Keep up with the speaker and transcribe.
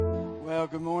Well,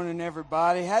 good morning,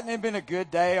 everybody. Hadn't it been a good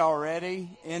day already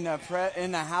in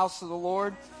the house of the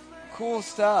Lord? Cool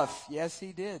stuff. Yes,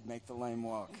 He did make the lame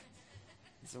walk.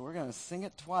 So we're going to sing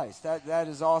it twice. That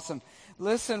is awesome.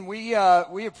 Listen, we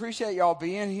appreciate y'all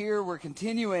being here. We're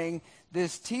continuing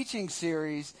this teaching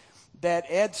series that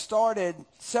Ed started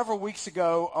several weeks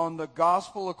ago on the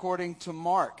Gospel according to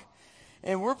Mark.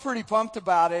 And we're pretty pumped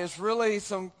about it. It's really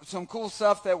some cool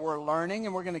stuff that we're learning,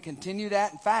 and we're going to continue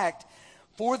that. In fact,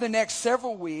 for the next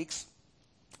several weeks,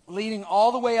 leading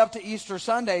all the way up to Easter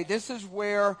Sunday, this is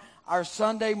where our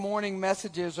Sunday morning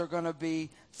messages are going to be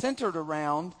centered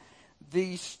around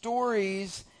the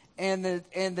stories and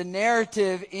the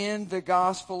narrative in the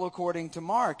Gospel according to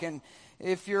Mark. And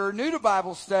if you're new to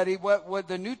Bible study, what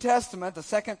the New Testament, the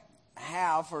second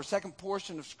half or second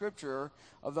portion of Scripture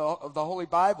of the Holy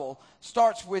Bible,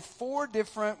 starts with four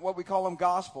different, what we call them,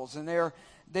 Gospels, and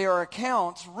they are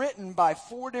accounts written by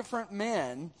four different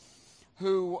men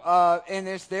who, and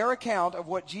it's their account of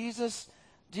what Jesus'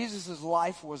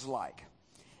 life was like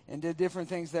and the different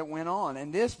things that went on.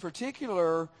 And this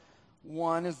particular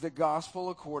one is the Gospel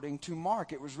according to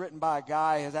Mark. It was written by a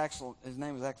guy, his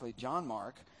name was actually John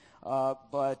Mark,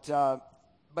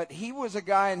 but he was a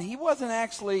guy, and he wasn't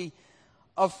actually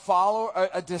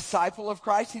a disciple of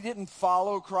Christ. He didn't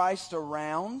follow Christ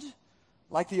around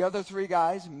like the other three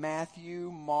guys,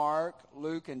 Matthew, Mark,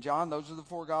 Luke, and John. Those are the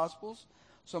four Gospels.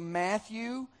 So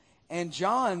Matthew and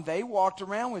John, they walked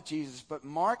around with Jesus. But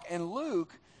Mark and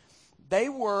Luke, they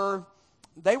were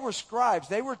scribes.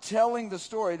 They were telling the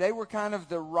story. They were kind of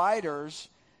the writers,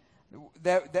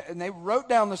 and they wrote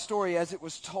down the story as it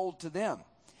was told to them.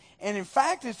 And in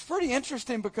fact, it's pretty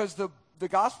interesting because the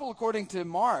Gospel according to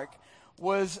Mark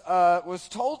was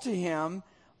told to him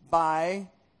by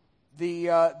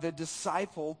the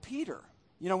disciple Peter.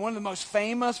 You know, one of the most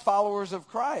famous followers of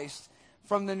Christ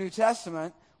from the New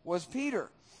Testament was Peter.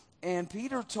 And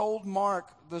Peter told Mark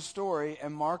the story,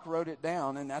 and Mark wrote it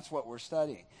down, and that's what we're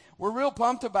studying. We're real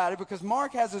pumped about it because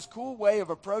Mark has this cool way of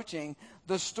approaching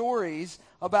the stories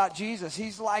about Jesus.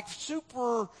 He's like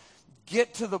super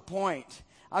get to the point.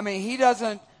 I mean, he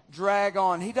doesn't drag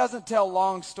on. He doesn't tell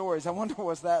long stories. I wonder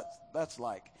what that's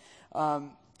like.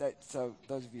 So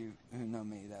those of you who know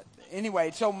me,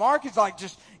 anyway, so Mark is like,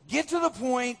 just get to the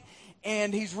point,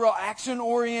 and he's real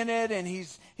action-oriented, and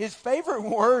his favorite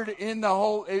word in the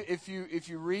whole, if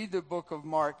you read the book of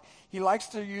Mark, he likes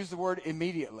to use the word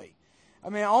immediately. I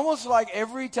mean, almost like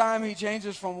every time he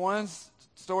changes from one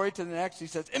story to the next, he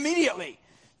says, immediately,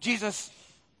 Jesus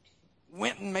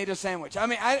went and made a sandwich. I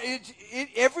mean,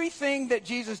 everything that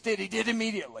Jesus did, he did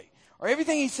immediately. Or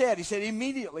everything he said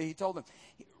immediately, he told them.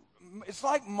 It's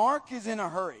like Mark is in a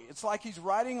hurry. It's like he's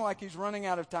writing like he's running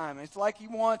out of time. It's like he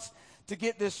wants to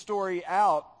get this story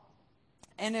out.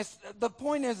 And the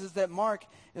point is that Mark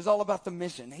is all about the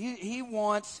mission. He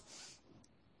wants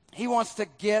to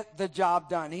get the job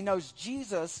done. He knows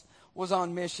Jesus was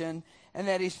on mission and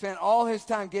that he spent all his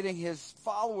time getting his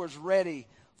followers ready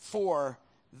for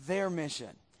their mission.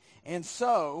 And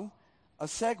so, a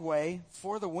segue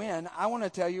for the win, I want to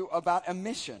tell you about a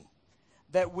mission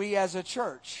that we as a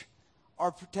church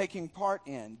are taking part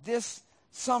in. This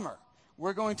summer,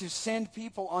 we're going to send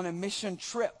people on a mission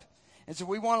trip. And so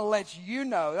we want to let you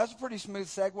know, that's a pretty smooth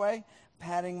segue,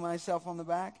 patting myself on the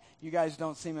back. You guys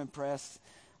don't seem impressed.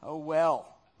 Oh,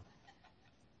 well.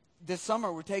 This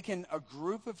summer, we're taking a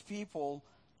group of people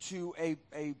to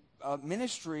a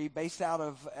ministry based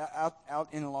out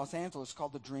in Los Angeles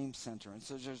called the Dream Center. And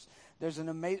so there's an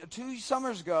amazing, 2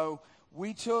 summers ago,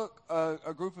 we took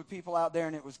a group of people out there,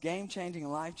 and it was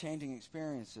game-changing, life-changing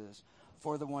experiences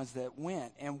for the ones that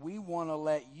went. And we want to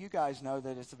let you guys know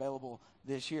that it's available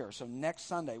this year. So next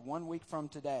Sunday, 1 week from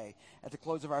today, at the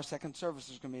close of our second service,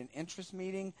 there's going to be an interest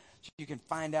meeting so you can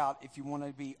find out if you want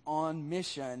to be on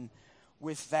mission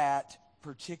with that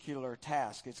particular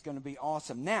task. It's going to be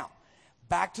awesome. Now,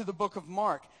 back to the book of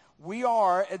Mark.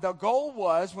 The goal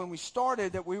was, when we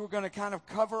started, that we were going to kind of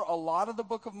cover a lot of the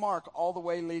book of Mark all the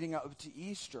way leading up to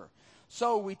Easter.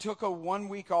 So we took a 1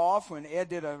 week off when Ed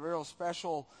did a real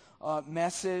special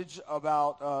message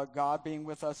about God being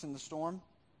with us in the storm.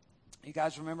 You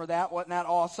guys remember that? Wasn't that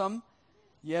awesome?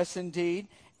 Yes, indeed.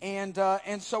 And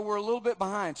so we're a little bit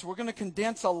behind. So we're going to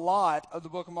condense a lot of the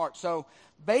book of Mark. So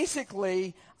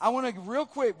basically, I want to, real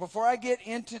quick, before I get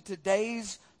into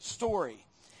today's story,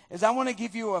 I want to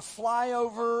give you a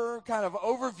flyover kind of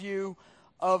overview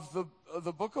of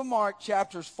the book of Mark,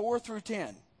 chapters 4 through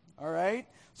 10. All right?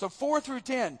 So 4 through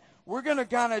 10, we're going to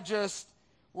kind of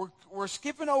we're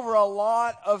skipping over a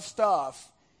lot of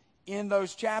stuff in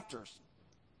those chapters.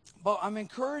 But I'm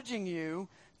encouraging you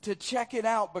to check it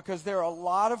out because there are a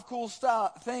lot of cool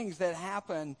things that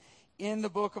happen in the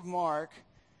book of Mark,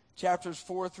 chapters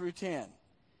 4 through 10.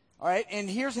 All right, and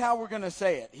here's how we're going to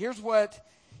say it. Here's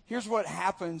what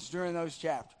happens during those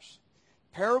chapters.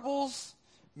 Parables,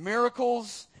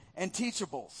 miracles, and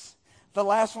teachables. The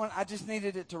last one, I just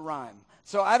needed it to rhyme.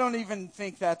 So I don't even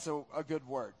think that's a good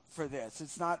word for this.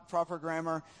 It's not proper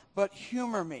grammar, but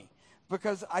humor me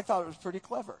because I thought it was pretty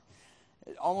clever.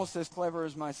 Almost as clever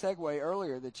as my segue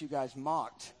earlier that you guys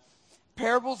mocked.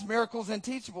 Parables, miracles, and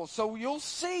teachables. So you'll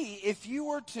see if you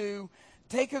were to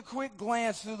take a quick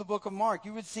glance through the book of Mark,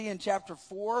 you would see in chapter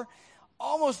 4,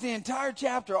 almost the entire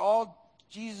chapter, all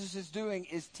Jesus is doing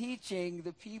is teaching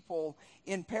the people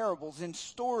in parables, in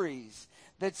stories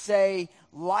that say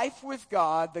life with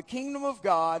God, the kingdom of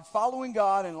God, following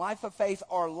God, and life of faith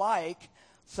are like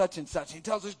such and such. He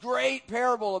tells this great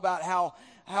parable about how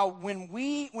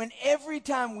when every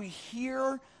time we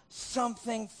hear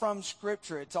something from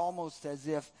Scripture, it's almost as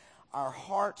if our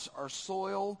hearts are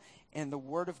soil and the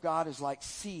Word of God is like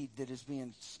seed that is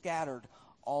being scattered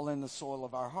all in the soil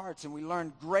of our hearts. And we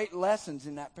learn great lessons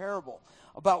in that parable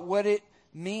about what it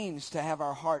means to have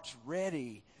our hearts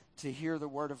ready to hear the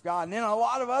Word of God. And then a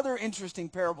lot of other interesting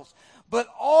parables. But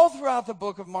all throughout the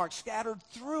book of Mark, scattered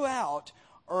throughout,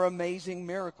 are amazing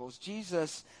miracles.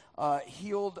 Jesus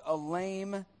healed a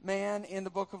lame man in the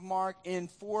book of Mark. In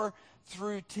 4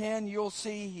 through 10, you'll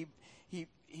see he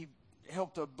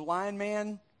helped a blind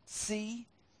man see.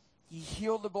 He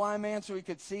healed the blind man so he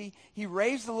could see. He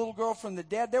raised the little girl from the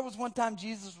dead. There was one time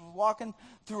Jesus was walking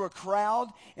through a crowd,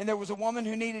 and there was a woman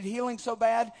who needed healing so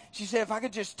bad. She said, if I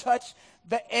could just touch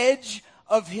the edge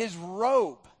of his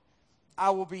robe,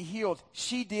 I will be healed.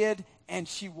 She did, and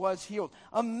she was healed.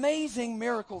 Amazing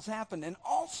miracles happened. And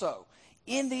also,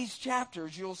 in these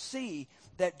chapters, you'll see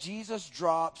that Jesus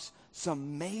drops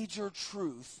some major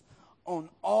truth on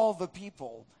all the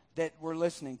people that were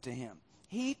listening to him.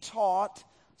 He taught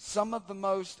some of the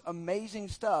most amazing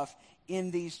stuff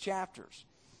in these chapters.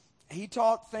 He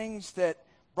taught things that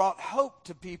brought hope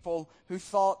to people who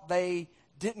thought they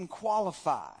didn't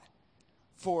qualify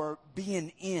for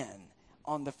being in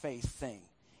on the faith thing.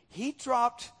 He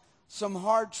dropped some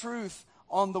hard truth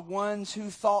on the ones who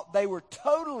thought they were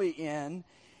totally in, and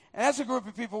that's a group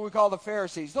of people we call the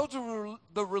Pharisees. Those are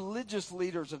the religious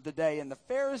leaders of the day, and the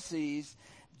Pharisees,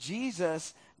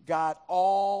 Jesus got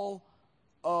all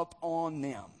up on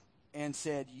them and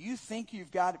said, you think you've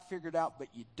got it figured out, but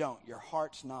you don't. Your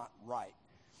heart's not right.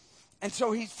 And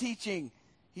so he's teaching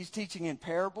in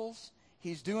parables,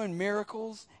 he's doing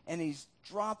miracles, and he's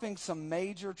dropping some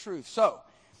major truth. So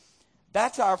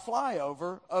that's our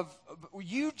flyover of,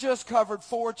 you just covered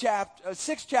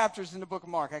 6 chapters in the book of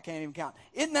Mark. I can't even count.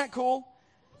 Isn't that cool?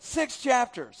 6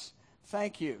 chapters.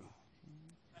 Thank you.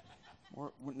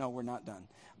 No, we're not done.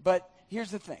 But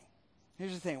here's the thing.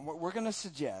 We're going to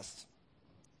suggest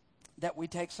that we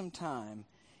take some time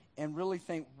and really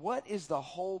think, what is the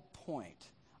whole point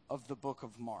of the book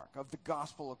of Mark, of the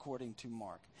gospel according to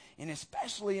Mark? And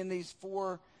especially in these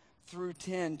 4 through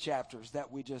 10 chapters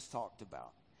that we just talked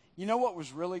about. You know what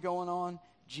was really going on?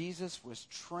 Jesus was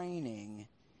training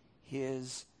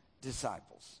his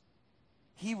disciples.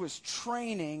 He was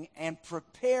training and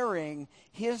preparing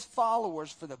his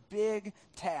followers for the big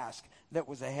task that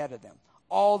was ahead of them.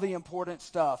 All the important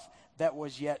stuff that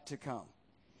was yet to come.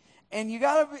 And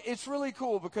it's really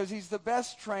cool because he's the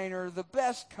best trainer, the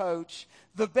best coach,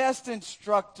 the best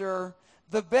instructor,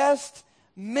 the best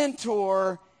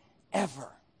mentor ever.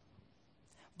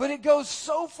 But it goes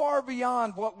so far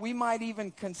beyond what we might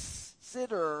even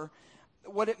consider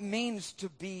what it means to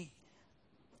be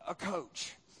a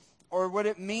coach or what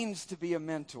it means to be a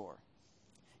mentor.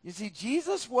 You see,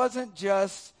 Jesus wasn't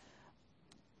just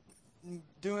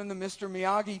doing the Mr.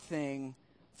 Miyagi thing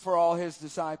for all his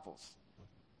disciples.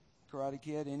 Karate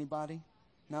Kid, anybody?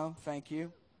 No? Thank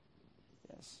you.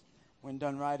 Yes. When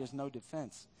done right is no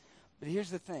defense. But here's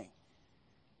the thing.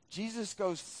 Jesus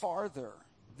goes farther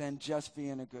than just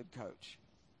being a good coach.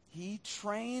 He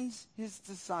trains his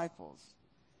disciples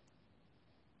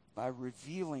by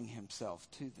revealing himself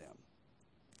to them.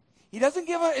 He doesn't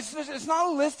give it's not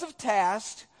a list of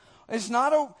tasks. It's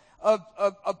not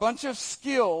a bunch of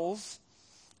skills.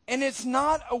 And it's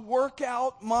not a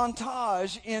workout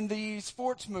montage in the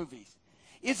sports movies.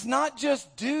 It's not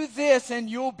just do this and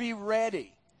you'll be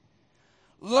ready.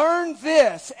 Learn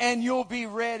this and you'll be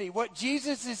ready. What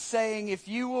Jesus is saying, if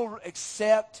you will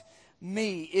accept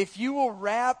me, if you will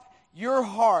wrap your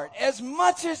heart as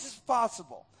much as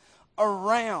possible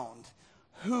around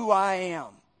who I am,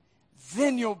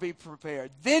 then you'll be prepared.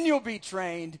 Then you'll be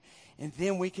trained. And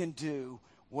then we can do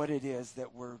what it is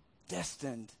that we're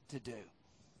destined to do.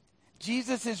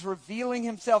 Jesus is revealing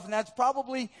himself, and that's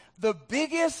probably the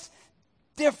biggest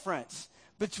difference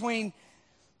between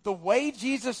the way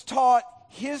Jesus taught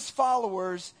his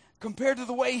followers compared to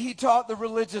the way he taught the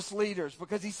religious leaders,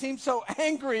 because he seemed so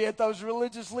angry at those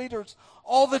religious leaders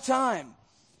all the time.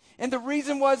 And the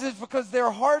reason is because their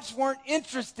hearts weren't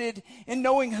interested in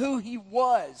knowing who he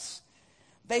was.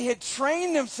 They had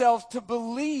trained themselves to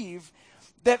believe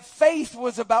that faith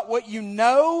was about what you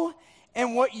know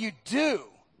and what you do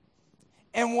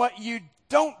and what you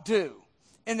don't do.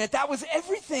 And that was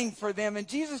everything for them. And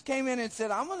Jesus came in and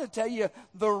said, I'm going to tell you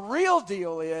the real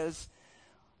deal is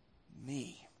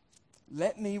me.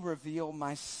 Let me reveal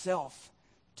myself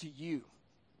to you.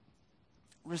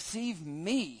 Receive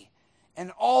me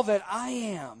and all that I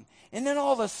am. And then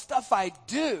all the stuff I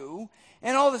do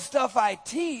and all the stuff I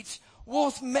teach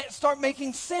will start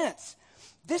making sense.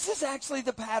 This is actually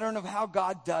the pattern of how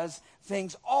God does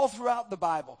things all throughout the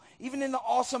Bible, even in the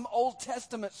awesome Old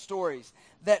Testament stories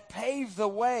that pave the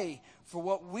way for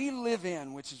what we live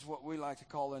in, which is what we like to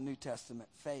call a New Testament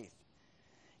faith.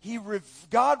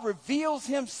 God reveals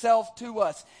himself to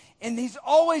us, and he's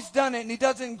always done it, and he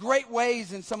does it in great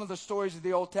ways in some of the stories of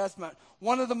the Old Testament.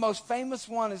 One of the most famous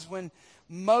one is when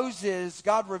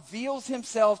God reveals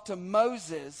himself to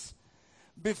Moses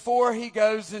before he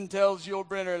goes and tells Yul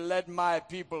Brynner, let my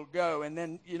people go. And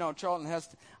then, Charlton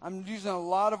Heston, I'm using a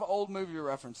lot of old movie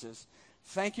references.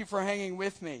 Thank you for hanging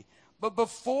with me. But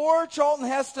before Charlton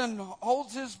Heston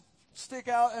holds his stick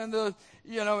out and the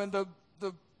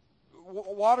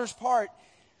waters part,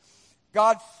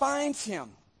 God finds him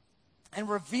and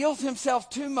reveals himself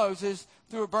to Moses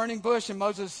through a burning bush. And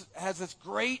Moses has this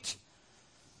great,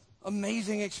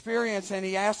 amazing experience, and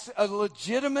he asks a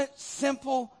legitimate,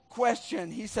 simple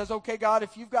question. He says, okay, God,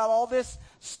 if you've got all this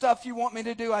stuff you want me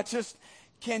to do,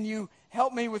 can you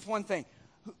help me with one thing?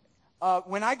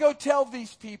 When I go tell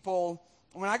these people,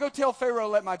 when I go tell Pharaoh,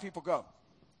 let my people go,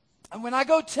 and when I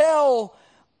go tell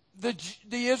the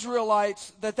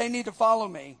Israelites that they need to follow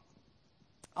me,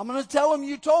 I'm going to tell them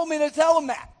you told me to tell them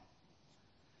that.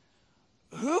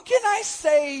 Who can I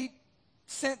say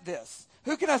sent this?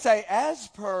 Who can I say, as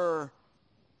per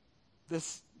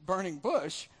this burning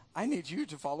bush, I need you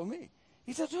to follow me?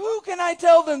 He says, who can I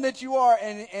tell them that you are?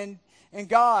 And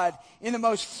God, in the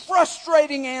most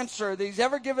frustrating answer that he's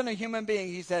ever given a human being,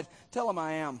 he said, tell them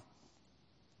I am.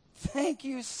 Thank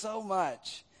you so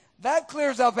much. That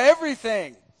clears up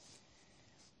everything.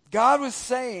 God was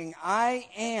saying, I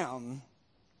am.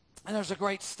 And there's a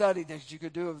great study that you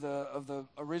could do of the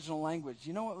original language.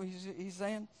 You know what he's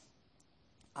saying?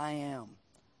 I am.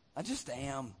 I just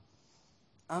am.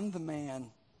 I'm the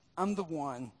man. I'm the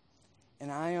one.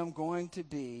 And I am going to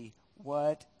be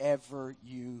whatever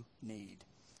you need.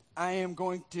 I am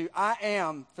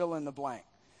fill in the blank.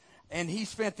 And he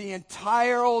spent the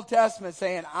entire Old Testament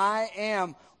saying, I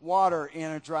am water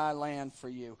in a dry land for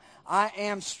you. I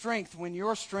am strength when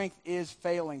your strength is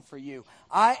failing for you.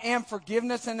 I am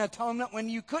forgiveness and atonement when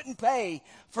you couldn't pay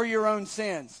for your own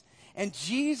sins. And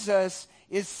Jesus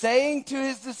is saying to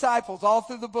his disciples all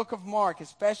through the book of Mark,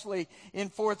 especially in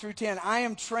 4 through 10, I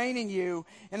am training you,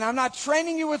 and I'm not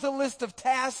training you with a list of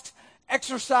tasks,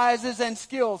 exercises, and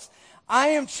skills. I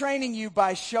am training you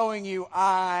by showing you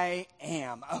I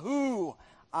am, who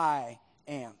I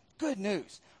am. Good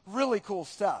news. Really cool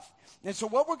stuff. And so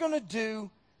what we're going to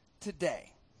do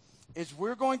today is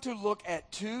we're going to look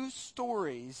at two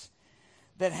stories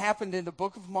that happened in the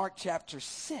book of Mark chapter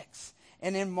 6.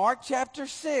 And in Mark chapter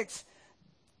 6,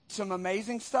 some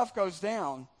amazing stuff goes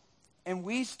down, and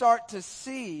we start to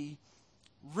see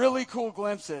really cool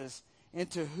glimpses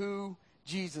into who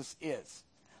Jesus is.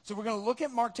 So we're going to look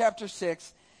at Mark chapter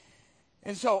 6.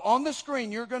 And so on the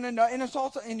screen, you're going to know, and it's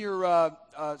also in your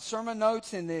sermon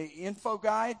notes in the info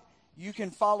guide. You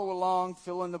can follow along,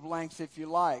 fill in the blanks if you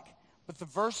like. But the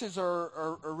verses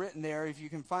are written there, if you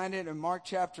can find it in Mark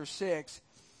chapter 6.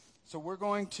 So we're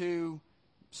going to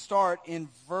start in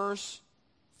verse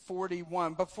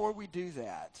 41. Before we do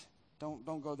that,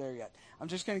 don't go there yet. I'm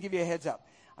just going to give you a heads up.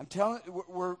 I'm telling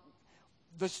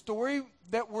the story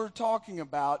that we're talking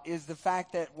about is the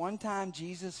fact that one time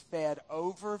Jesus fed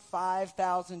over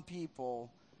 5,000 people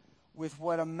with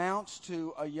what amounts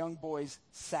to a young boy's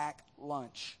sack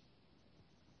lunch.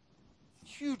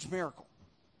 Huge miracle.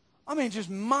 I mean, just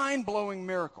mind-blowing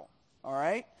miracle. All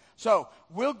right? So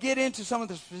we'll get into some of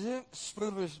the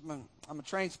specifics. I'm a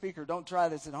trained speaker. Don't try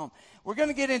this at home. We're going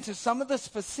to get into some of the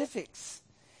specifics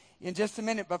in just a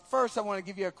minute. But first, I want to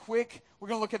give you we're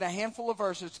going to look at a handful of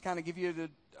verses to kind of give you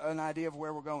an idea of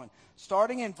where we're going.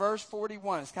 Starting in verse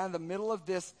 41, it's kind of the middle of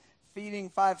this feeding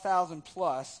 5,000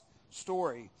 plus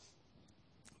story.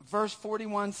 verse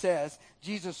 41 says,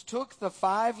 Jesus took the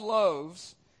 5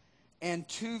 loaves and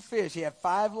 2 fish. He had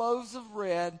 5 loaves of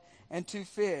bread and 2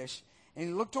 fish. And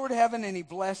he looked toward heaven and he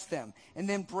blessed them. And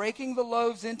then breaking the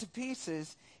loaves into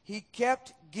pieces, he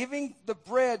kept giving the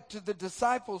bread to the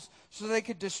disciples so they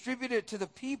could distribute it to the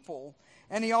people.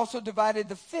 And he also divided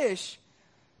the fish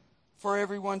for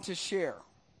everyone to share.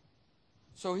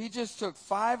 So he just took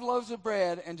 5 loaves of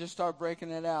bread and just started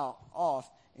breaking it off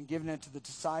and giving it to the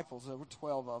disciples. There were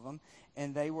 12 of them.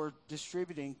 And they were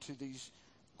distributing to these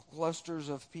clusters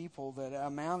of people that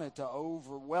amounted to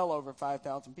well over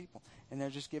 5,000 people. And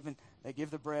they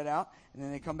give the bread out, and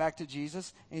then they come back to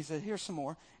Jesus, and he said, here's some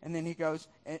more. And then he goes,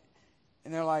 and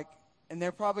they're like, and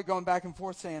they're probably going back and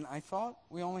forth saying, I thought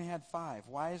we only had 5.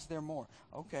 Why is there more?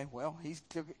 Okay, well,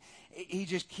 he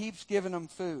just keeps giving them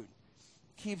food.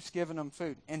 Keeps giving them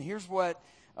food. And here's what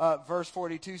verse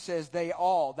 42 says,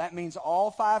 that means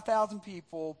all 5,000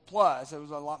 people plus, it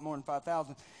was a lot more than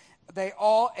 5,000, they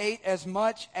all ate as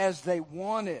much as they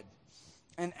wanted.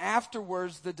 And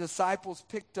afterwards, the disciples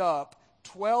picked up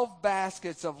 12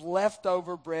 baskets of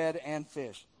leftover bread and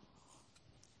fish.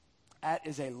 That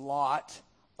is a lot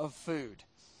of food.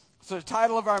 So the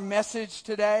title of our message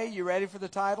today, you ready for the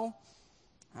title?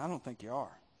 I don't think you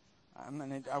are.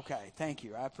 Okay, thank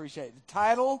you. I appreciate it. The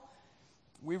title,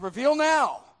 we reveal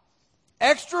now,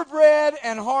 Extra Bread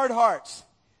and Hard Hearts.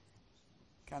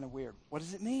 Kind of weird. What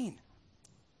does it mean?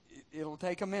 It'll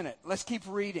take a minute. Let's keep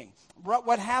reading.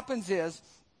 What happens is,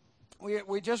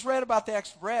 we just read about the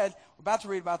extra bread. We're about to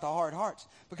read about the hard hearts.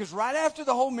 Because right after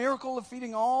the whole miracle of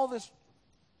feeding all this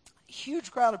huge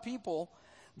crowd of people,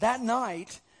 that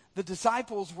night, the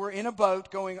disciples were in a boat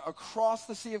going across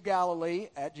the Sea of Galilee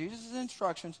at Jesus'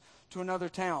 instructions to another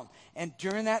town. And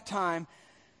during that time,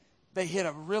 they hit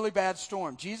a really bad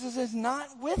storm. Jesus is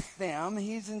not with them.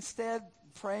 He's instead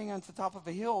praying on the top of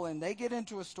a hill, and they get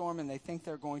into a storm, and they think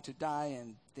they're going to die,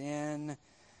 and then,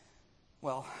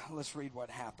 well, let's read what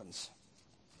happens.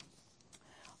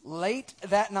 Late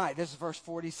that night, this is verse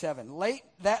 47, late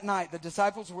that night, the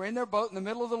disciples were in their boat in the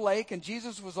middle of the lake, and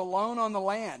Jesus was alone on the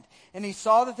land, and he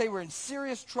saw that they were in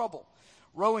serious trouble,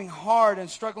 rowing hard and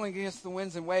struggling against the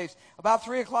winds and waves. About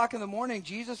 3 o'clock in the morning,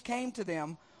 Jesus came to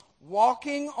them,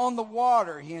 walking on the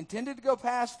water. He intended to go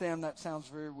past them. That sounds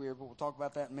very weird, but we'll talk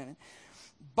about that in a minute.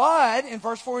 But, in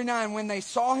verse 49, when they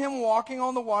saw him walking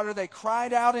on the water, they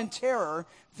cried out in terror,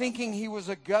 thinking he was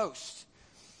a ghost.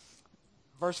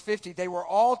 Verse 50, they were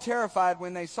all terrified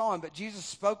when they saw him, but Jesus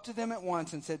spoke to them at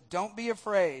once and said, don't be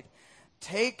afraid.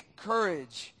 Take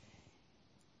courage.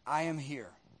 I am here.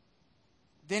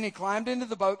 Then he climbed into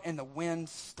the boat, and the wind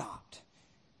stopped.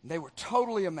 They were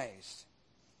totally amazed,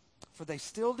 for they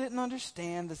still didn't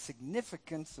understand the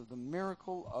significance of the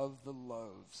miracle of the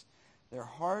loaves. Their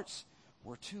hearts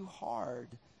were too hard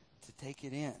to take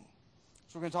it in.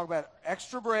 So we're going to talk about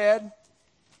extra bread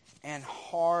and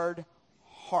hard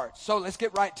hearts. So let's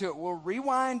get right to it. We'll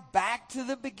rewind back to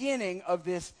the beginning of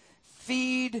this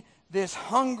feed this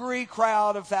hungry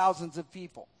crowd of thousands of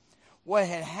people. What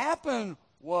had happened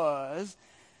was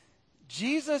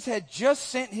Jesus had just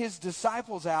sent his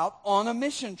disciples out on a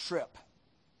mission trip.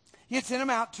 He had sent them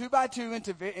out 2 by 2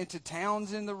 into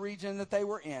towns in the region that they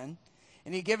were in.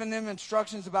 And he'd given them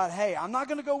instructions about, hey, I'm not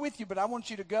going to go with you, but I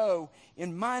want you to go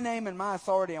in my name and my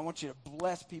authority. I want you to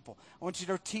bless people. I want you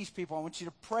to teach people. I want you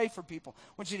to pray for people.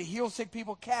 I want you to heal sick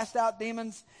people, cast out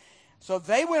demons. So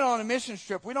they went on a mission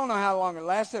trip. We don't know how long it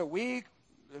lasted, a week,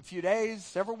 a few days,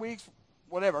 several weeks,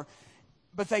 whatever.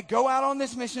 But they go out on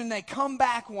this mission, and they come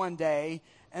back one day,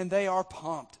 and they are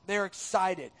pumped. They're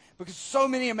excited because so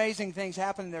many amazing things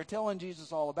happen, and they're telling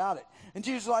Jesus all about it. And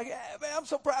Jesus is like, hey, man, I'm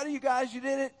so proud of you guys. You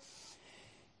did it.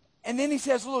 And then he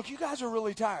says, look, you guys are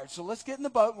really tired, so let's get in the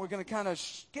boat, and we're going to kind of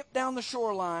skip down the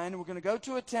shoreline, and we're going to go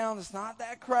to a town that's not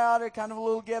that crowded, kind of a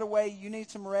little getaway. You need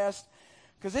some rest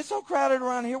because it's so crowded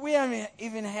around here. We haven't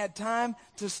even had time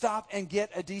to stop and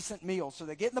get a decent meal. So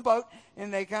they get in the boat,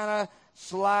 and they kind of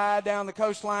slide down the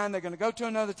coastline. They're going to go to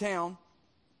another town.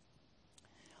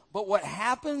 But what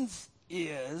happens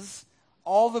is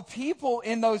all the people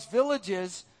in those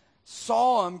villages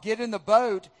saw them get in the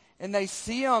boat, and they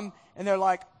see them, and they're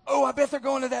like, oh, I bet they're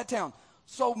going to that town.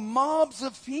 So mobs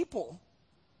of people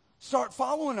start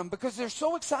following them because they're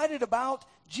so excited about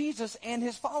Jesus and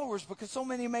his followers because so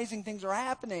many amazing things are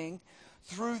happening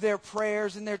through their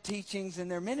prayers and their teachings and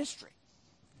their ministry.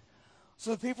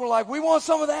 So the people are like, we want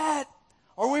some of that,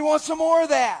 or we want some more of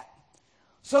that.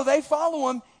 So they follow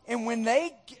him, and when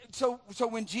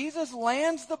when Jesus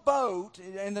lands the boat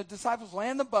and the disciples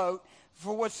land the boat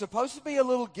for what's supposed to be a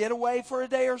little getaway for a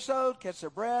day or so, catch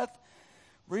their breath,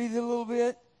 breathe a little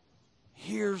bit,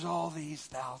 here's all these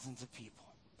thousands of people.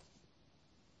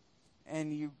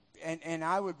 and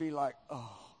I would be like,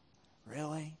 oh,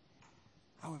 really?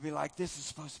 I would be like, this is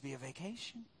supposed to be a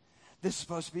vacation. This is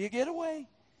supposed to be a getaway.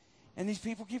 And these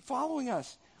people keep following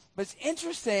us. But it's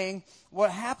interesting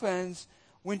what happens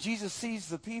when Jesus sees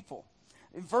the people.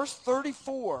 In verse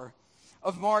 34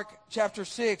 of Mark chapter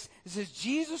 6, it says,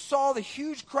 Jesus saw the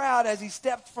huge crowd as he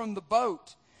stepped from the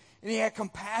boat, and he had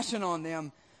compassion on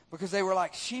them because they were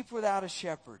like sheep without a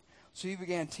shepherd. So he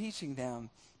began teaching them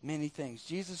many things.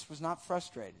 Jesus was not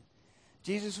frustrated.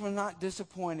 Jesus was not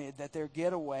disappointed that their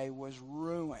getaway was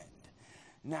ruined.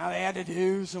 Now they had to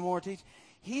do some more teaching.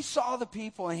 He saw the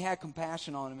people and he had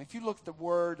compassion on them. If you look at the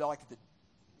word, like the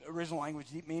original language,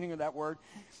 deep meaning of that word,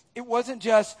 it wasn't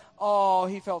just, oh,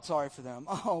 he felt sorry for them.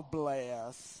 Oh,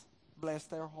 bless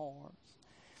their hearts.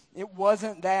 It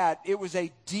wasn't that. It was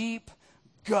a deep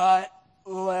gut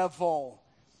level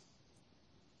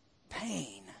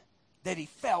pain that he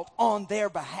felt on their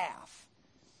behalf.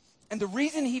 And the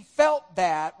reason he felt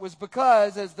that was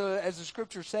because, as the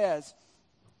scripture says,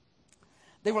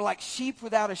 they were like sheep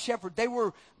without a shepherd. They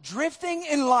were drifting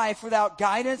in life without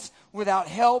guidance, without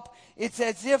help. It's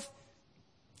as if,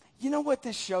 you know what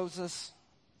this shows us?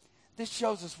 This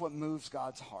shows us what moves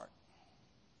God's heart.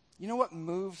 You know what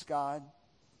moves God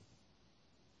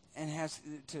and has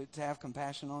to have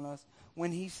compassion on us?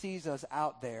 When he sees us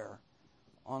out there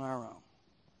on our own.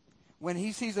 When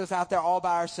he sees us out there all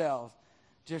by ourselves,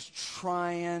 just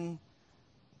trying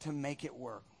to make it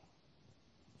work.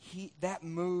 That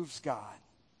moves God.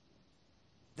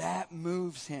 That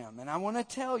moves him. And I want to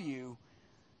tell you,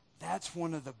 that's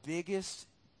one of the biggest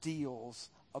deals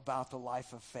about the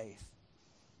life of faith,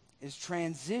 is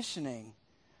transitioning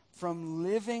from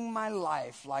living my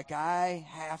life like I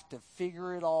have to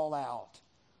figure it all out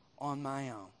on my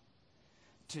own,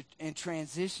 and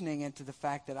transitioning into the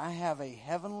fact that I have a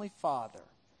heavenly Father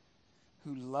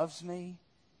who loves me.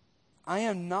 I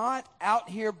am not out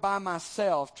here by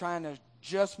myself trying to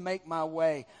just make my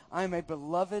way. I am a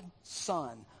beloved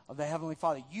son of the Heavenly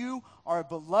Father. You are a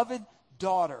beloved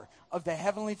daughter of the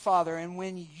Heavenly Father. And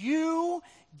when you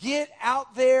get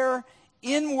out there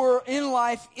in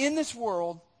life, in this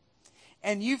world,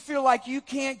 and you feel like you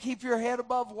can't keep your head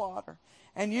above water,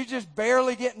 and you're just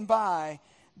barely getting by,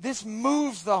 this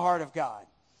moves the heart of God.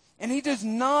 And he does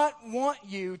not want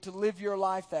you to live your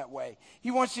life that way.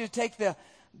 He wants you to take the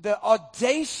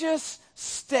audacious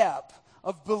step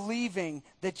of believing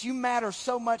that you matter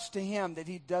so much to him that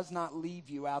he does not leave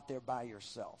you out there by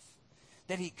yourself.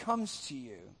 That he comes to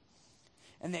you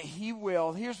and that he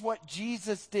will. Here's what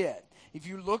Jesus did. If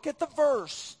you look at the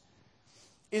verse,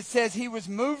 it says he was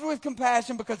moved with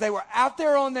compassion because they were out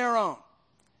there on their own.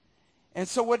 And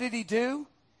so what did he do?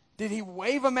 Did he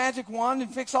wave a magic wand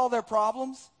and fix all their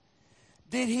problems?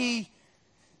 Did he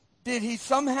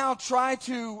somehow try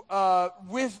to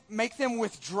make them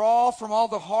withdraw from all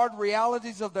the hard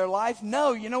realities of their life?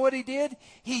 No. You know what he did?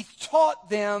 He taught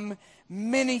them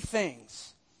many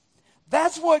things.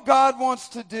 That's what God wants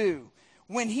to do.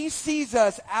 When he sees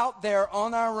us out there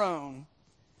on our own,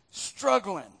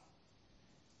 struggling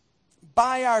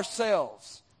by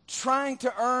ourselves, trying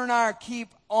to earn our keep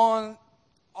all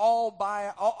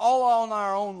on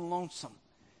our own lonesome,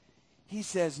 he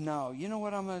says, no, you know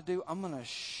what I'm going to do? I'm going to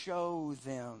show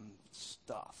them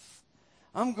stuff.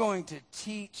 I'm going to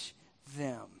teach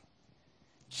them.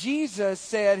 Jesus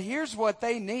said, here's what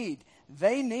they need.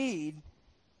 They need,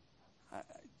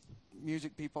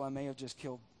 music people, I may have just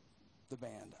killed the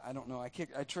band. I don't know.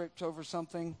 I tripped over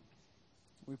something.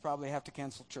 We probably have to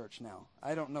cancel church now.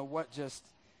 I don't know what just,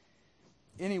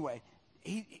 anyway.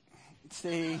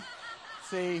 See,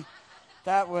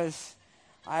 that was...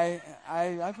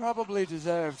 I probably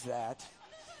deserved that.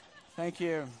 Thank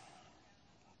you.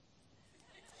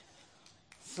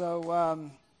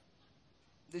 So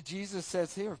Jesus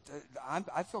says here,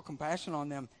 I feel compassion on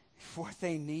them. What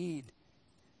they need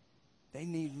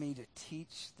me to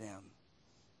teach them.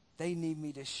 They need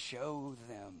me to show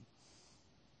them.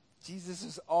 Jesus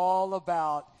is all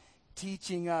about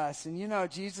teaching us. And you know,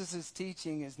 Jesus'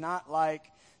 teaching is not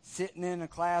like sitting in a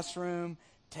classroom,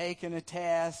 taking a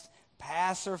test,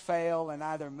 pass or fail, and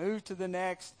either move to the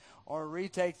next or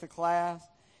retake the class.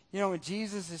 You know, when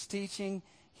Jesus is teaching,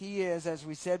 he is, as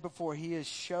we said before, he is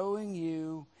showing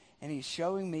you and he's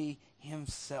showing me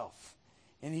himself.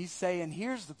 And he's saying,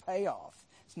 here's the payoff.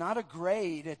 It's not a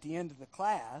grade at the end of the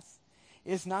class.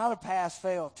 It's not a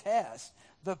pass-fail test.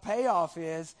 The payoff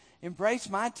is embrace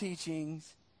my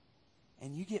teachings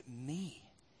and you get me.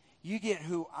 You get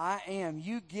who I am.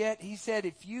 He said,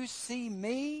 if you see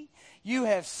me, you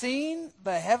have seen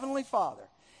the Heavenly Father.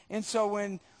 And so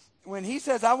when he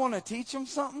says, I want to teach them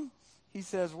something, He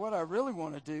says, what I really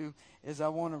want to do is I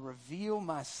want to reveal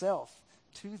myself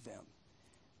to them.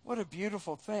 What a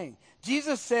beautiful thing.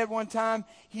 Jesus said one time,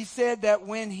 he said that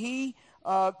when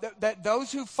that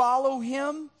those who follow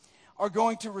him are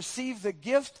going to receive the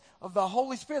gift of the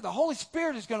Holy Spirit. The Holy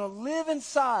Spirit is going to live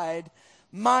inside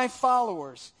my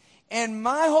followers. And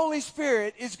my Holy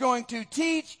Spirit is going to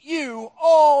teach you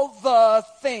all the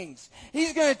things.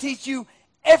 He's going to teach you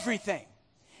everything.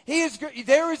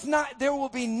 There will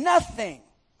be nothing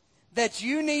that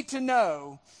you need to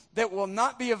know that will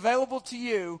not be available to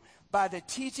you by the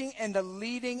teaching and the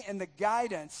leading and the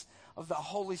guidance of the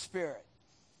Holy Spirit.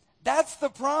 That's the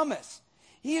promise.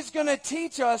 He is going to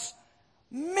teach us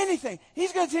many things.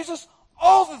 He's going to teach us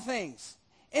all the things.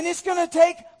 And it's going to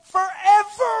take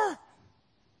forever.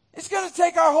 It's going to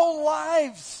take our whole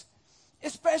lives,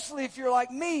 especially if you're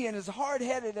like me and as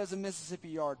hard-headed as a Mississippi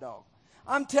yard dog.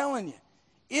 I'm telling you,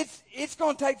 it's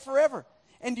going to take forever.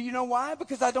 And do you know why?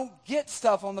 Because I don't get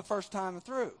stuff on the first time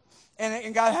through.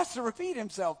 And God has to repeat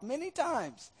himself many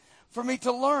times for me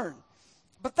to learn.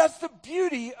 But that's the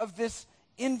beauty of this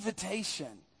invitation.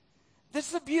 This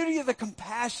is the beauty of the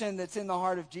compassion that's in the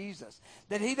heart of Jesus.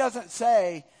 That he doesn't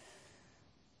say,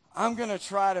 I'm going to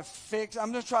try to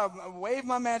wave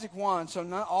my magic wand so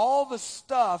not all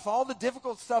the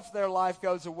difficult stuff of their life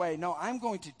goes away. No, I'm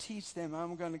going to teach them,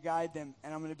 I'm going to guide them,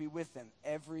 and I'm going to be with them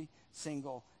every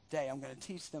single day. I'm going to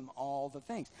teach them all the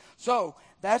things. So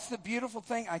that's the beautiful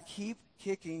thing. I keep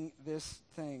kicking this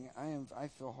thing. I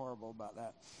feel horrible about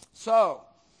that. So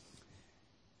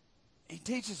he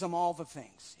teaches them all the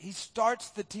things. He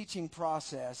starts the teaching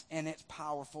process, and it's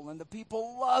powerful, and the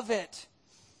people love it.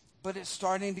 But it's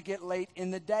starting to get late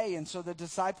in the day. And so the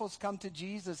disciples come to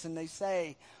Jesus and they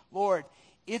say, Lord,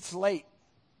 it's late.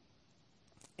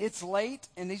 It's late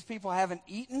and these people haven't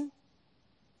eaten.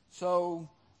 So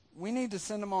we need to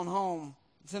send them on home,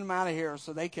 send them out of here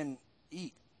so they can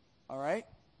eat. All right?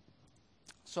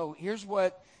 So here's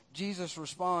what Jesus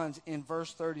responds in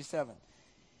verse 37.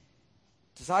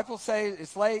 Disciples say,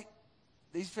 it's late.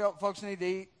 These folks need to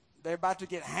eat. They're about to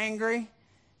get hangry.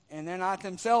 And they're not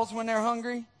themselves when they're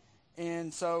hungry.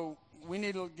 And so we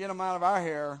need to get them out of our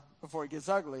hair before it gets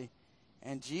ugly.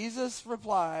 And Jesus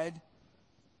replied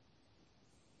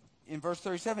in verse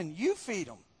 37, you feed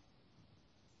them.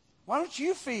 Why don't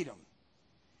you feed them?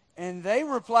 And they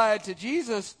replied to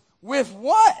Jesus, with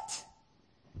what?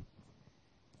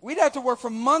 We'd have to work for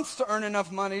months to earn enough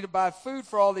money to buy food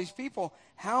for all these people.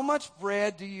 How much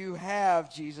bread do you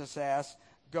have? Jesus asked.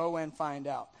 Go and find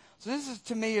out. So this is,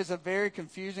 to me, is a very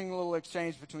confusing little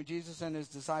exchange between Jesus and his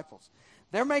disciples.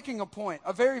 They're making a point,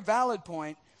 a very valid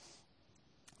point,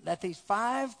 that these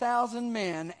 5,000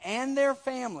 men and their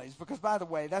families, because, by the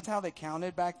way, that's how they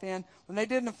counted back then. When they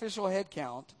did an official head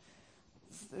count,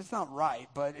 it's not right,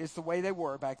 but it's the way they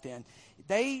were back then.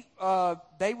 They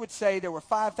would say there were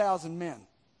 5,000 men.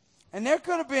 And there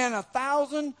could have been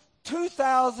 1,000,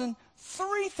 2,000,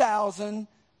 3,000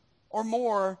 or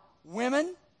more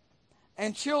women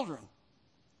and children.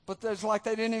 But there's like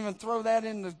they didn't even throw that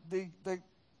in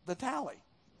the tally.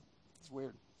 It's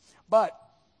weird. But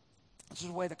this is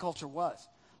the way the culture was.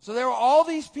 So there were all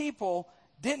these people,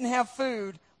 didn't have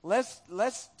food. Let's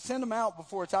send them out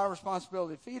before it's our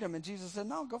responsibility to feed them. And Jesus said,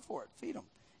 no, go for it. Feed them.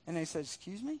 And they said,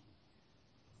 excuse me?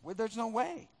 Well, there's no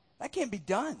way. That can't be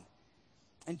done.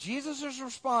 And Jesus'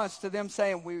 response to them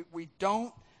saying, we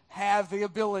don't have the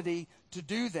ability to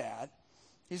do that.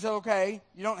 He said, okay,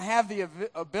 you don't have the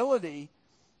ability,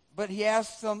 but he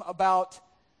asks them about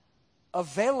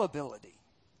availability.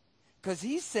 Because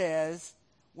he says,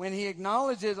 when he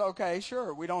acknowledges, okay,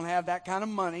 sure, we don't have that kind of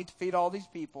money to feed all these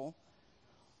people,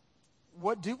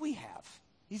 what do we have?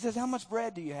 He says, how much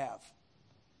bread do you have?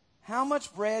 How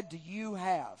much bread do you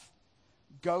have?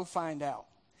 Go find out.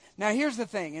 Now, here's the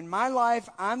thing. In my life,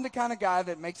 I'm the kind of guy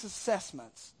that makes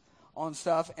assessments on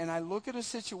stuff, and I look at a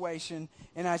situation,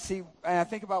 and I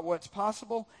think about what's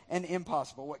possible and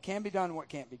impossible, what can be done and what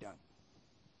can't be done.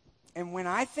 And when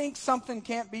I think something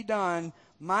can't be done,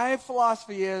 my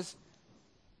philosophy is,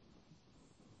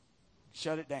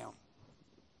 shut it down.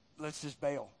 Let's just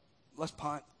bail. Let's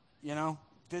punt, you know.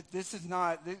 This is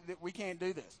not, we can't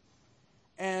do this.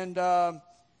 And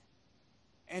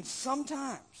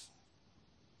sometimes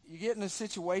you get in a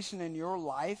situation in your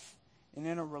life and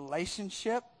in a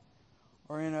relationship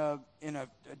or in a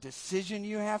decision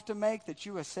you have to make that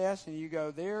you assess and you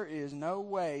go, there is no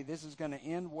way this is going to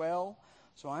end well,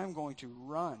 so I'm going to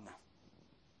run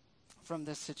from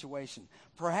this situation.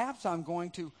 Perhaps I'm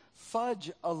going to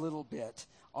fudge a little bit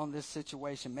on this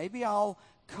situation. Maybe I'll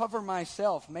cover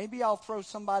myself. Maybe I'll throw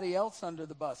somebody else under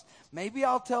the bus. Maybe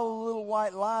I'll tell a little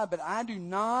white lie, but I do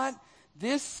not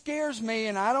This scares me,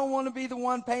 and I don't want to be the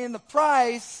one paying the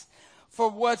price for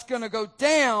what's going to go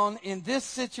down in this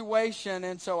situation,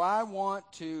 and so I want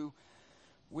to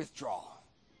withdraw.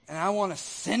 And I want to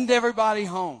send everybody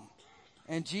home.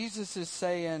 And Jesus is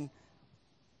saying,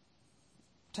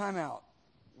 time out.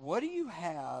 What do you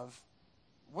have?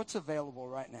 What's available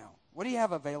right now? What do you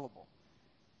have available?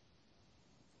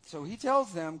 So he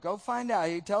tells them, go find out.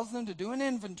 He tells them to do an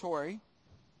inventory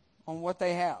on what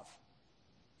they have.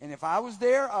 And if I was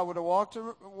there, I would have walked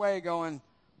away going,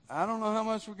 I don't know how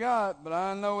much we got, but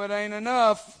I know it ain't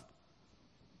enough.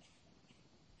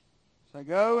 So they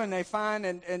go and they find,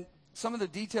 and some of the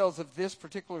details of this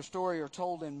particular story are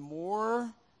told in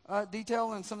more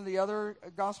detail in some of the other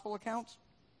gospel accounts.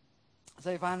 So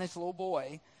they find this little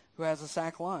boy who has a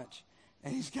sack lunch.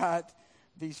 And he's got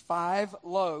these 5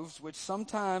 loaves, which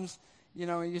sometimes,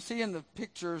 you see in the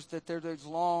pictures that they're those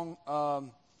long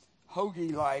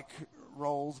hoagie-like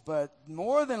rolls. But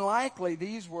more than likely,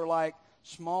 these were like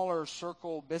smaller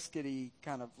circle biscuity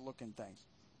kind of looking things.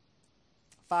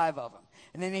 5 of them.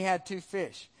 And then he had 2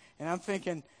 fish. And I'm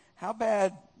thinking, how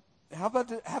bad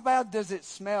does it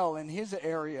smell in his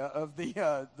area of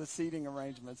the seating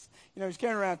arrangements? He's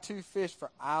carrying around 2 fish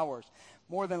for hours.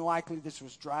 More than likely, this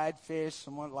was dried fish,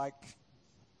 somewhat like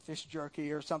fish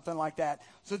jerky or something like that.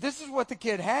 So this is what the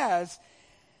kid has,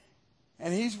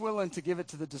 and he's willing to give it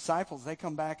to the disciples. They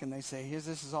come back and they say,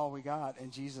 this is all we got.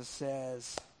 And Jesus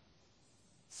says,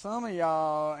 some of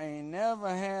y'all ain't never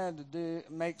had to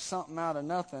make something out of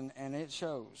nothing, and it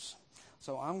shows.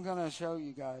 So I'm going to show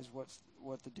you guys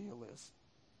what the deal is.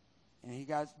 And he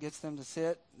gets them to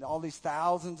sit, all these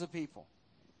thousands of people.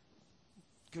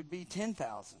 Could be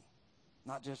 10,000,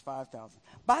 not just 5,000.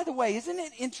 By the way, isn't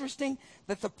it interesting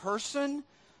that the person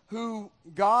who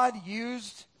God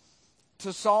used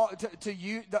to solve to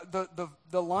use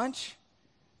the lunch,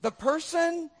 the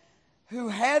person who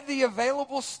had the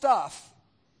available stuff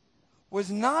was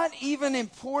not even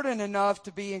important enough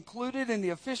to be included in the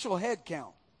official head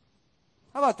count.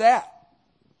 How about that?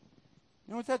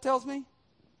 You know what that tells me?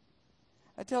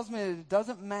 That tells me that it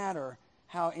doesn't matter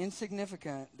how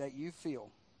insignificant that you feel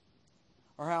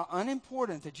or how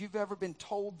unimportant that you've ever been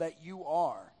told that you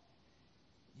are.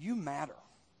 You matter.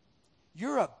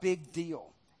 You're a big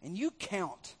deal, and you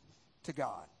count to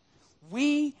God.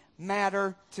 We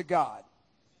matter to God.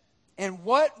 And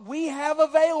what we have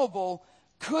available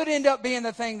could end up being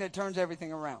the thing that turns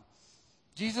everything around.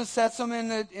 Jesus sets them in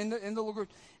the little group,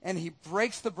 and he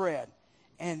breaks the bread,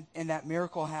 and that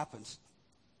miracle happens.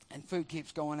 And food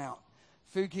keeps going out.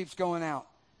 Food keeps going out.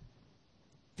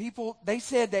 People, they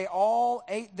said they all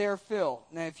ate their fill.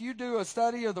 Now, if you do a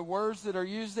study of the words that are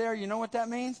used there, you know what that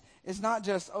means? It's not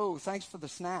just, oh, thanks for the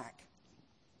snack.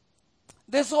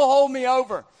 This will hold me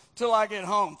over till I get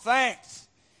home. Thanks.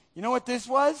 You know what this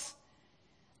was?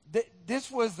 This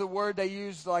was the word they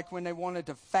used like when they wanted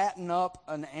to fatten up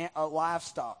a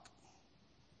livestock.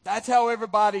 That's how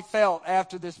everybody felt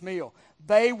after this meal.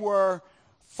 They were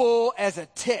full as a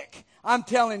tick. I'm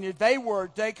telling you, they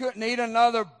couldn't eat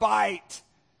another bite.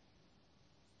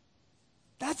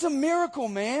 That's a miracle,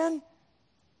 man.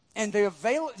 And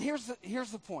here's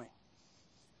the point.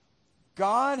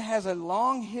 God has a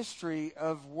long history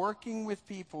of working with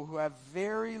people who have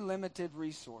very limited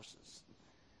resources.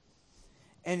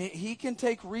 And he can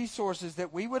take resources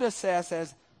that we would assess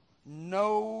as,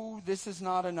 no, this is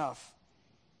not enough.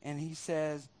 And he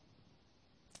says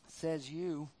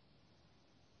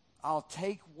I'll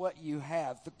take what you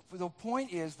have. The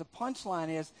point is, the punchline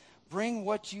is, bring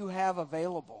what you have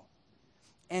available.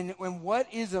 And when what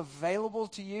is available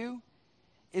to you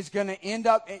is going to end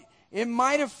up, it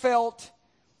might have felt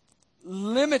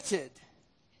limited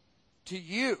to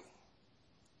you,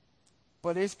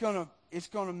 but it's going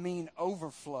to mean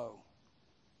overflow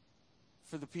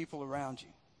for the people around you.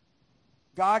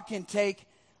 God can take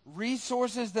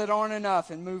resources that aren't enough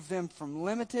and move them from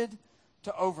limited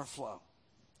to overflow.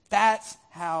 That's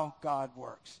how God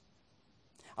works.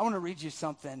 I want to read you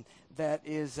something that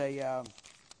is a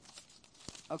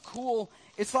cool,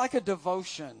 it's like a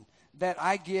devotion that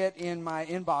I get in my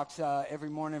inbox every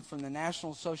morning from the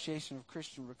National Association of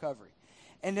Christian Recovery.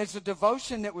 And it's a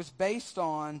devotion that was based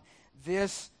on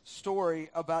this story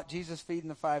about Jesus feeding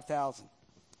the 5,000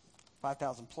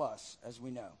 plus, as we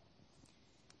know.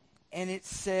 And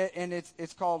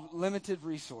it's called Limited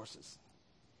Resources.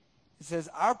 It says,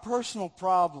 our personal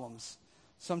problems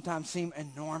sometimes seem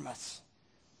enormous,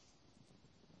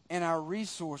 and our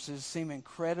resources seem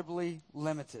incredibly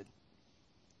limited.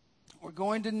 We're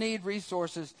going to need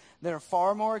resources that are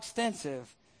far more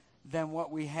extensive than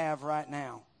what we have right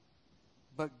now.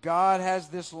 But God has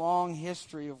this long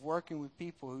history of working with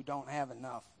people who don't have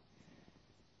enough.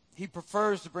 He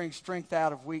prefers to bring strength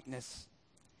out of weakness.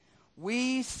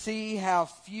 We see how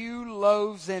few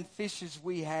loaves and fishes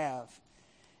we have,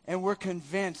 and we're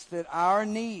convinced that our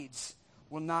needs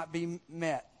will not be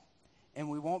met, and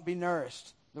we won't be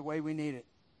nourished the way we need it.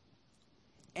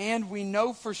 And we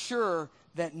know for sure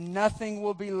that nothing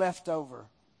will be left over.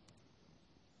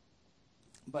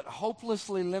 But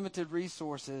hopelessly limited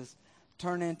resources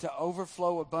turn into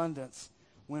overflow abundance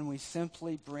when we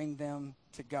simply bring them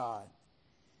to God.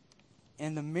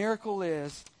 And the miracle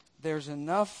is there's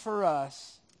enough for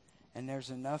us and there's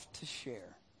enough to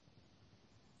share.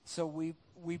 So we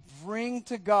bring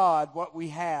to God what we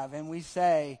have and we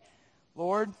say,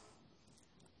 Lord,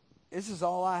 this is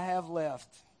all I have left.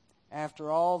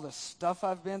 After all the stuff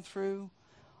I've been through,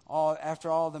 after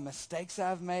all the mistakes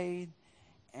I've made,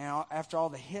 and after all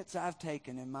the hits I've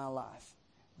taken in my life,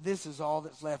 this is all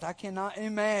that's left. I cannot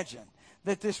imagine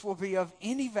that this will be of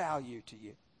any value to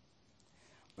you.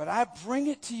 But I bring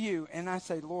it to you and I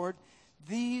say, Lord,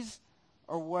 these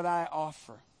are what I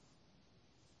offer.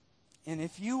 And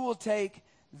if you will take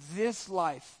this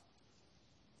life,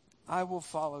 I will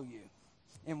follow you.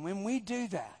 And when we do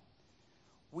that,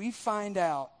 we find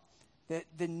out that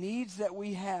the needs that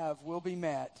we have will be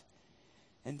met,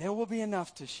 and there will be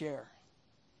enough to share.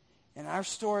 And our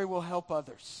story will help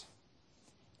others.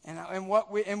 And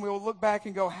we'll look back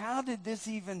and go, how did this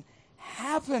even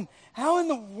happen? How in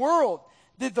the world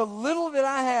did the little that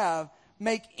I have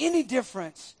make any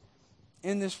difference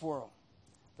in this world?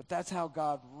 But that's how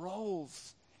God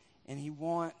rolls, and he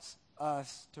wants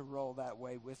us to roll that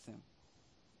way with him.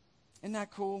 Isn't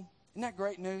that cool? Isn't that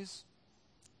great news?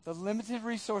 The limited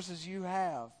resources you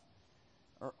have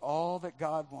are all that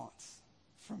God wants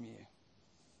from you.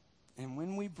 And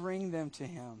when we bring them to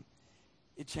him,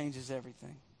 it changes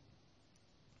everything.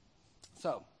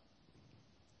 So,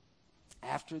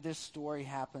 after this story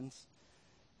happens,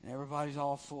 and everybody's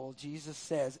all full, Jesus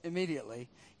says, immediately,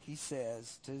 he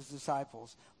says to his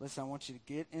disciples, listen, I want you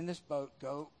to get in this boat,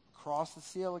 go across the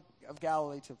Sea of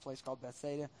Galilee to a place called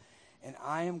Bethsaida, and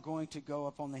I am going to go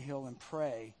up on the hill and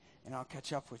pray, and I'll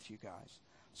catch up with you guys.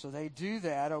 So they do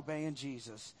that, obeying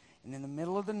Jesus. And in the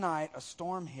middle of the night, a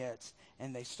storm hits,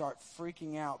 and they start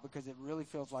freaking out because it really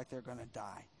feels like they're going to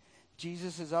die.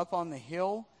 Jesus is up on the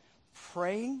hill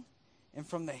praying, and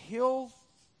from the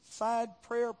hillside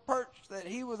prayer perch that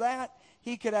he was at,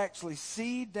 he could actually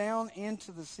see down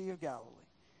into the Sea of Galilee.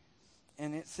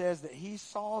 And it says that he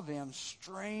saw them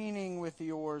straining with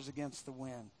the oars against the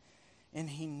wind, and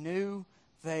he knew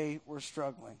they were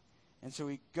struggling. And so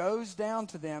he goes down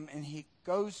to them, and he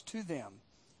goes to them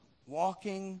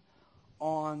walking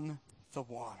on the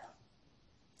water.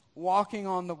 Walking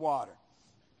on the water.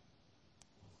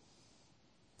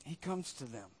 He comes to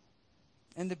them.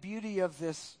 And the beauty of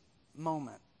this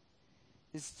moment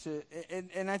is to,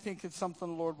 and I think it's something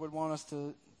the Lord would want us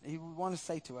to, he would want to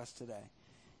say to us today,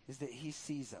 is that he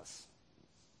sees us.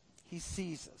 He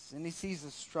sees us, and he sees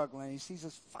us struggling. He sees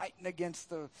us fighting against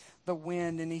the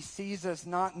wind, and he sees us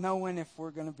not knowing if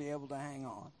we're going to be able to hang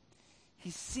on.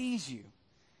 He sees you.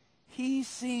 He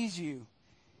sees you.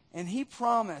 And he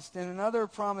promised, and another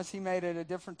promise he made at a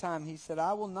different time, he said,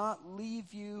 I will not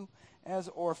leave you as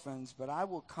orphans, but I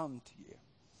will come to you.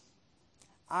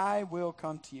 I will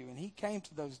come to you. And he came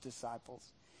to those disciples,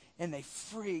 and they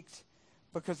freaked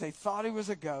because they thought he was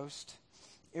a ghost.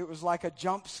 It was like a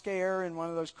jump scare in one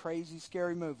of those crazy,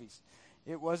 scary movies.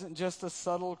 It wasn't just a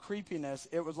subtle creepiness.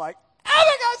 It was like, oh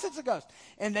my gosh, it's a ghost.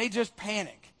 And they just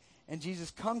panic. And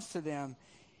Jesus comes to them,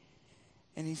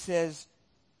 and he says,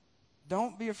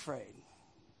 don't be afraid.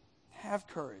 Have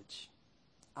courage.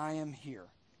 I am here.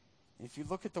 If you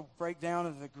look at the breakdown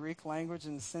of the Greek language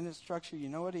and the sentence structure, you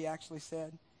know what he actually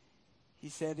said? He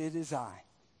said, it is I.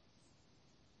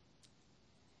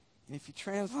 And if you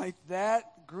translate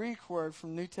that Greek word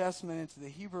from New Testament into the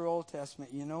Hebrew Old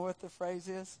Testament, you know what the phrase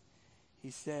is? He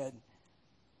said,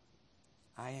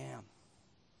 I am.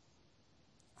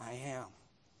 I am.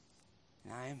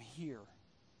 And I am here.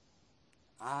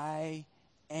 I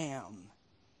am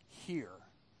here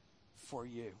for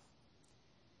you.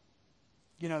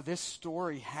 You know, this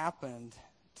story happened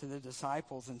to the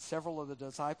disciples, and several of the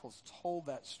disciples told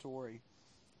that story.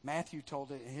 Matthew told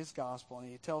it in his gospel, and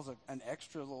he tells an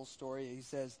extra little story. He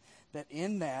says that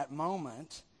in that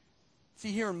moment,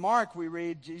 see, here in Mark we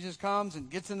read Jesus comes and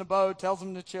gets in the boat, tells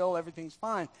them to chill, everything's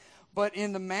fine. But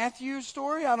in the Matthew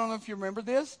story, I don't know if you remember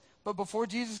this, but before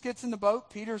Jesus gets in the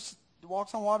boat, Peter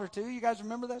walks on water too. You guys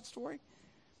remember that story?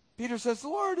 Peter says,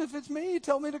 Lord, if it's me,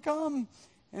 tell me to come.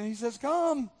 And he says,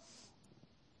 come.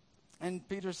 And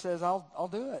Peter says, I'll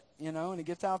do it, and he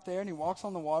gets out there and he walks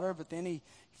on the water, but then he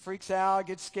freaks out,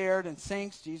 gets scared, and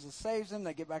sinks. Jesus saves him.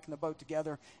 They get back in the boat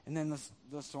together, and then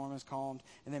the storm is calmed,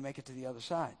 and they make it to the other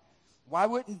side. Why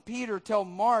wouldn't Peter tell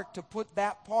Mark to put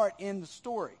that part in the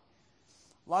story?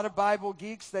 A lot of Bible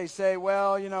geeks, they say,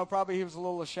 well, probably he was a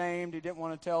little ashamed. He didn't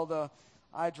want to tell the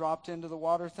I dropped into the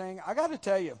water thing. I got to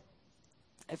tell you,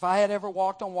 if I had ever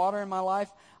walked on water in my life,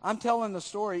 I'm telling the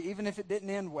story, even if it didn't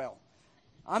end well.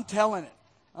 I'm telling it.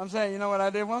 I'm saying, you know what I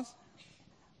did once?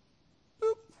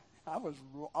 Boop. I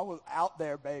was out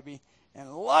there, baby,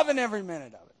 and loving every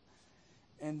minute of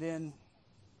it. And then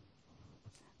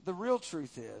the real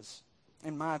truth is,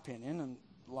 in my opinion, and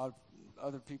a lot of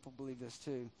other people believe this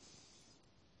too,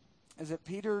 is that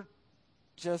Peter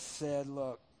just said,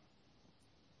 look,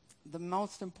 the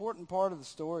most important part of the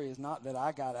story is not that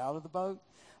I got out of the boat.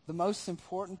 The most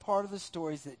important part of the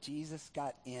story is that Jesus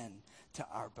got in to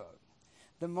our boat.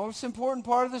 The most important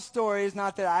part of the story is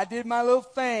not that I did my little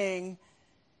thing.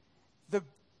 The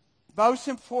most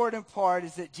important part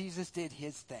is that Jesus did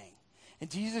his thing. And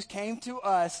Jesus came to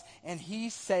us, and he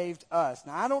saved us.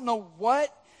 Now, I don't know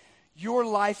what your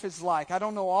life is like. I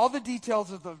don't know all the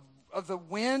details of the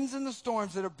winds and the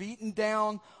storms that are beating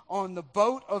down on the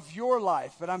boat of your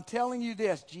life. But I'm telling you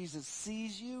this, Jesus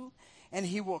sees you, and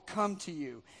he will come to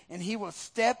you. And he will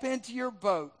step into your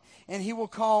boat, and he will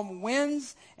calm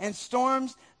winds and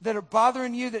storms that are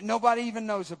bothering you that nobody even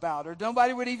knows about, or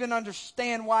nobody would even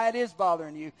understand why it is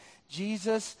bothering you.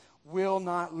 Jesus will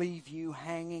not leave you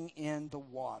hanging in the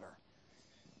water.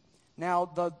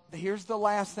 Now, here's the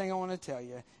last thing I want to tell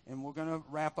you, and we're going to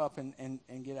wrap up and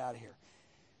get out of here.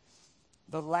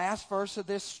 The last verse of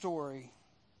this story,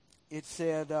 it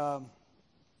said that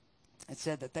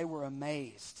they were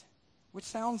amazed, which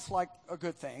sounds like a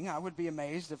good thing. I would be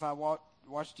amazed if I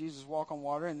watched Jesus walk on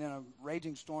water and then a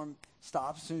raging storm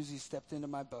stopped as soon as he stepped into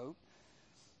my boat.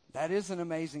 That is an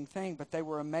amazing thing, but they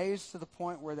were amazed to the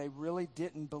point where they really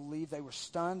didn't believe. They were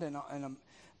stunned, and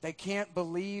they can't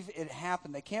believe it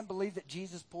happened. They can't believe that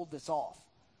Jesus pulled this off.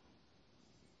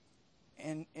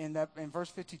 And verse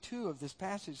 52 of this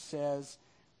passage says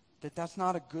that that's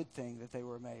not a good thing that they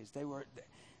were amazed.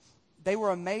 They were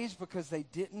amazed because they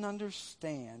didn't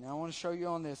understand. Now, I want to show you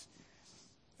on this.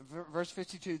 Verse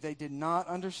 52, they did not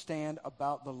understand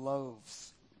about the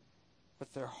loaves,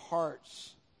 but their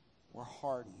hearts were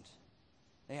hardened.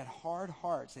 They had hard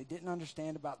hearts. They didn't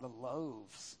understand about the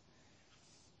loaves.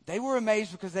 They were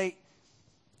amazed because they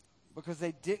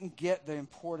didn't get the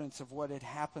importance of what had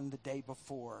happened the day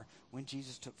before when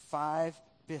Jesus took 5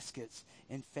 biscuits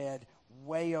and fed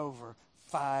way over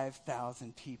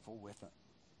 5,000 people with it.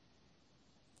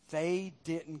 They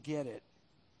didn't get it.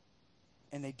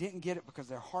 And they didn't get it because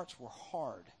their hearts were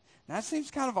hard. Now, that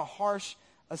seems kind of a harsh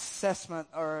assessment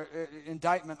or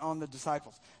indictment on the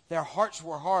disciples. Their hearts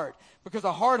were hard. Because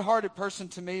a hard-hearted person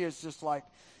to me is just like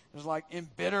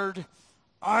embittered.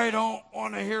 I don't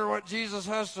want to hear what Jesus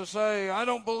has to say. I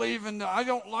don't believe in I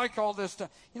don't like all this stuff.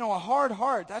 A hard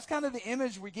heart, that's kind of the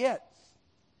image we get.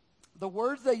 The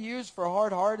words they use for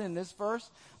hard heart in this verse,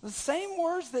 the same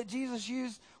words that Jesus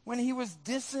used when he was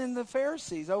dissing the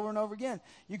Pharisees over and over again.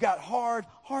 You got hard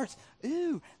hearts.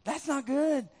 Ooh, that's not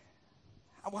good.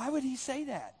 Why would he say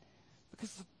that?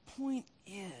 Because the point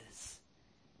is,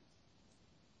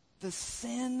 the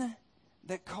sin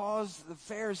that caused the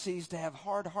Pharisees to have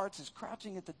hard hearts is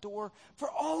crouching at the door for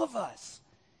all of us.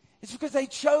 It's because they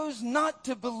chose not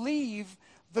to believe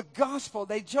the gospel.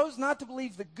 They chose not to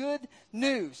believe the good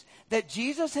news that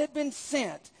Jesus had been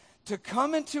sent to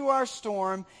come into our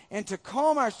storm and to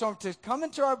calm our storm, to come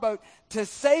into our boat, to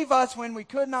save us when we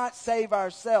could not save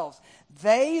ourselves.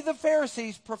 They, the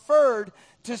Pharisees, preferred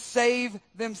to save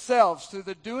themselves through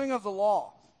the doing of the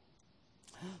law,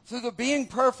 through the being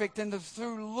perfect and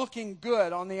through looking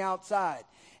good on the outside.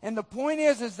 And the point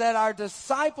is that our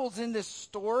disciples in this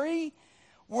story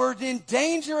were in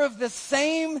danger of the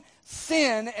same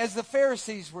sin as the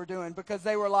Pharisees were doing, because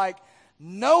they were like,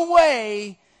 no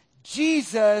way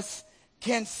Jesus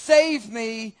can save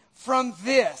me from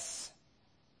this.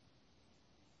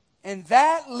 And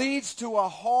that leads to a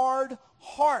hard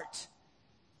heart.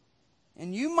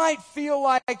 And you might feel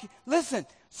like, listen,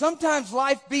 sometimes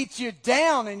life beats you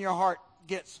down and your heart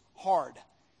gets hard.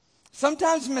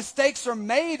 Sometimes mistakes are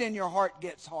made and your heart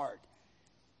gets hard.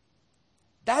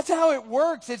 That's how it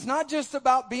works. It's not just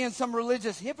about being some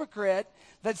religious hypocrite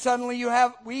that suddenly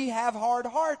we have hard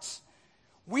hearts.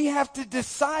 We have to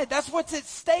decide. That's what's at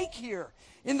stake here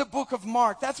in the book of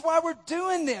Mark. That's why we're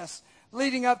doing this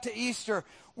leading up to Easter.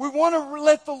 We want to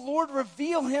let the Lord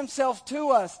reveal himself to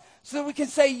us so that we can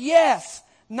say yes,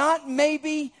 not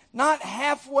maybe, not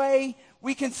halfway.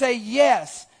 we can say,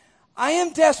 yes, I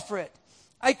am desperate.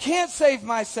 I can't save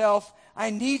myself. I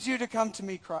need you to come to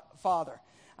me, Father.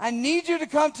 I need you to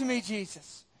come to me,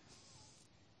 Jesus.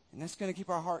 And that's going to keep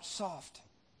our hearts soft.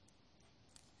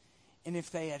 And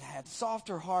if they had had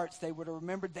softer hearts, they would have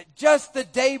remembered that just the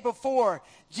day before,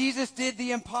 Jesus did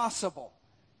the impossible.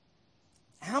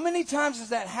 How many times has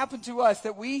that happened to us,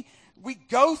 that we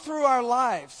go through our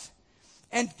lives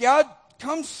and God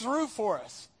comes through for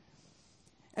us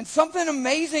and something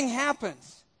amazing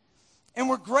happens and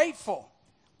we're grateful.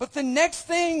 But the next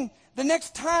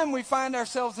time we find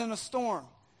ourselves in a storm,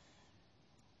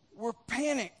 we're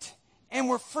panicked and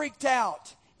we're freaked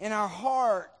out and our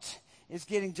heart is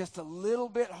getting just a little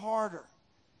bit harder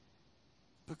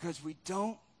because we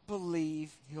don't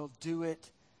believe he'll do it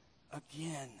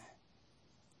again.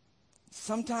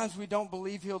 Sometimes we don't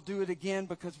believe he'll do it again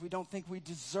because we don't think we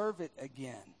deserve it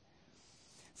again.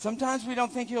 Sometimes we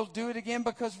don't think he'll do it again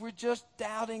because we're just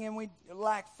doubting and we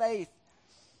lack faith.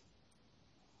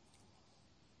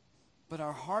 But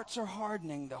our hearts are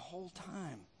hardening the whole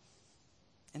time.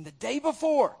 And the day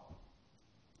before,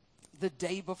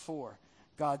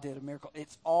 God did a miracle.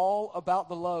 It's all about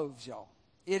the loaves, y'all.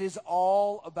 It is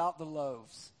all about the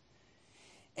loaves.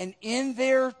 And in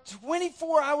their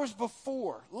 24 hours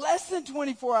before, less than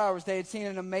 24 hours, they had seen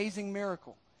an amazing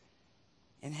miracle.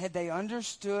 And had they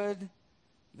understood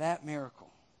that miracle,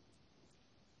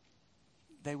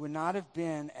 they would not have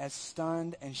been as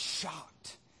stunned and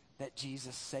shocked that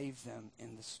Jesus saved them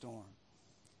in the storm.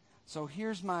 So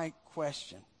here's my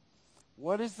question.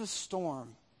 What is the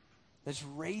storm that's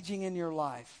raging in your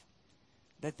life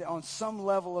that on some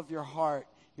level of your heart,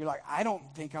 you're like, I don't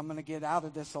think I'm going to get out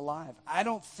of this alive. I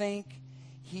don't think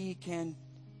he's going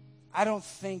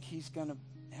to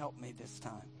help me this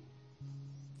time.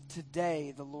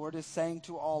 Today, the Lord is saying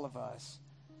to all of us,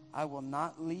 I will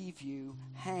not leave you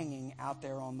hanging out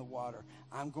there on the water.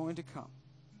 I'm going to come.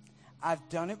 I've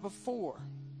done it before,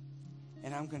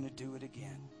 and I'm going to do it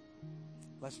again.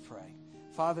 Let's pray.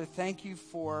 Father, thank you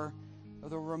for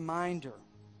the reminder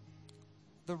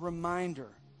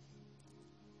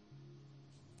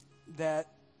that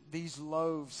these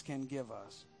loaves can give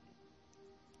us.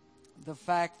 The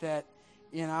fact that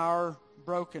in our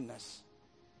brokenness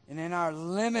and in our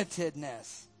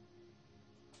limitedness,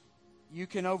 you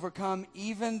can overcome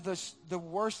even the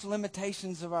worst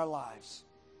limitations of our lives,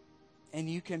 and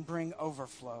you can bring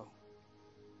overflow.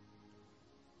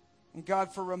 And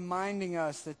God, for reminding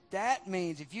us that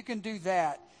means if you can do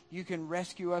that, you can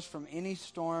rescue us from any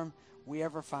storm we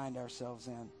ever find ourselves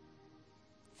in.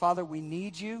 Father, we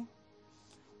need you.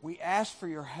 We ask for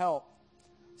your help.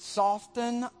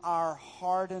 Soften our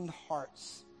hardened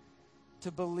hearts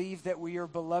to believe that we are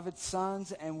beloved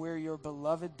sons and we're your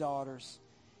beloved daughters.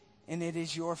 And it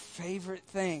is your favorite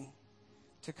thing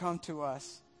to come to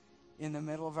us in the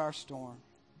middle of our storm.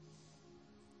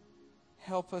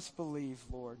 Help us believe,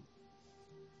 Lord.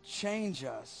 Change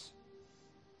us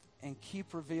and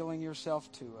keep revealing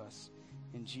yourself to us.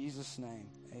 In Jesus' name,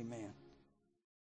 amen.